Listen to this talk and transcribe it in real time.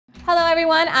Hello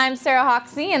everyone, I'm Sarah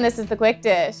Hoxie and this is the Quick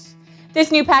Dish. This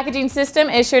new packaging system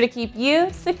is sure to keep you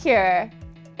secure.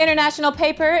 International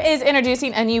Paper is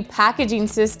introducing a new packaging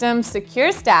system,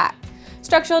 SecureStack.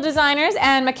 Structural designers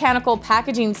and mechanical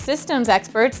packaging systems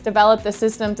experts developed the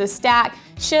system to stack,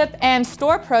 ship, and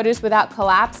store produce without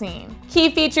collapsing. Key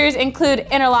features include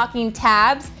interlocking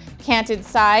tabs, canted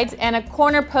sides, and a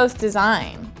corner post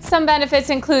design. Some benefits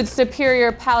include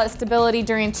superior pallet stability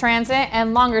during transit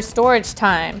and longer storage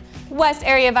time. West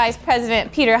Area Vice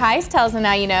President Peter Heist tells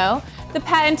AndNowUKnow, the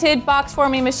patented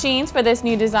box-forming machines for this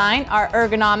new design are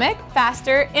ergonomic,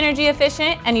 faster, energy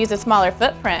efficient, and use a smaller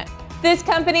footprint. This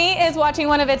company is watching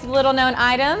one of its little-known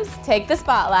items take the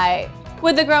spotlight.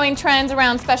 With the growing trends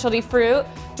around specialty fruit,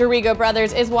 Dorigo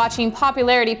Brothers is watching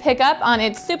popularity pick up on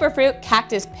its Superfruit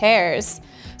Cactus Pears.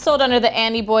 Sold under the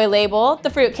Andy Boy label, the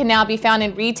fruit can now be found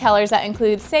in retailers that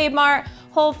include Savemart,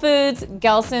 Whole Foods,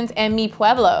 Gelsons, and Mi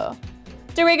Pueblo.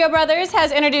 Dorigo Brothers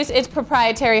has introduced its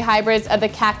proprietary hybrids of the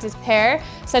Cactus Pear,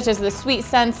 such as the Sweet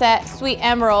Sunset, Sweet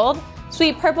Emerald,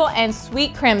 Sweet Purple, and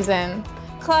Sweet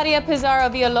Crimson.Claudia Pizarro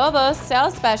Villalobos,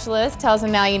 sales specialist, tells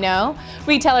AndNowUKnow,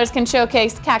 retailers can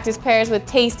showcase Cactus Pears with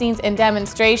tastings and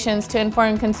demonstrations to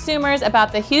inform consumers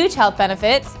about the huge health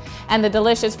benefits and the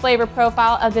delicious flavor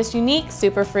profile of this unique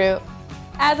superfruit.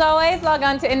 As always, log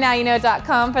on to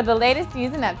AndNowUKnow.com for the latest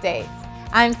news and updates.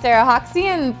 I'm Sarah Hoxie,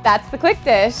 and that's the Quick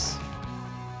Dish.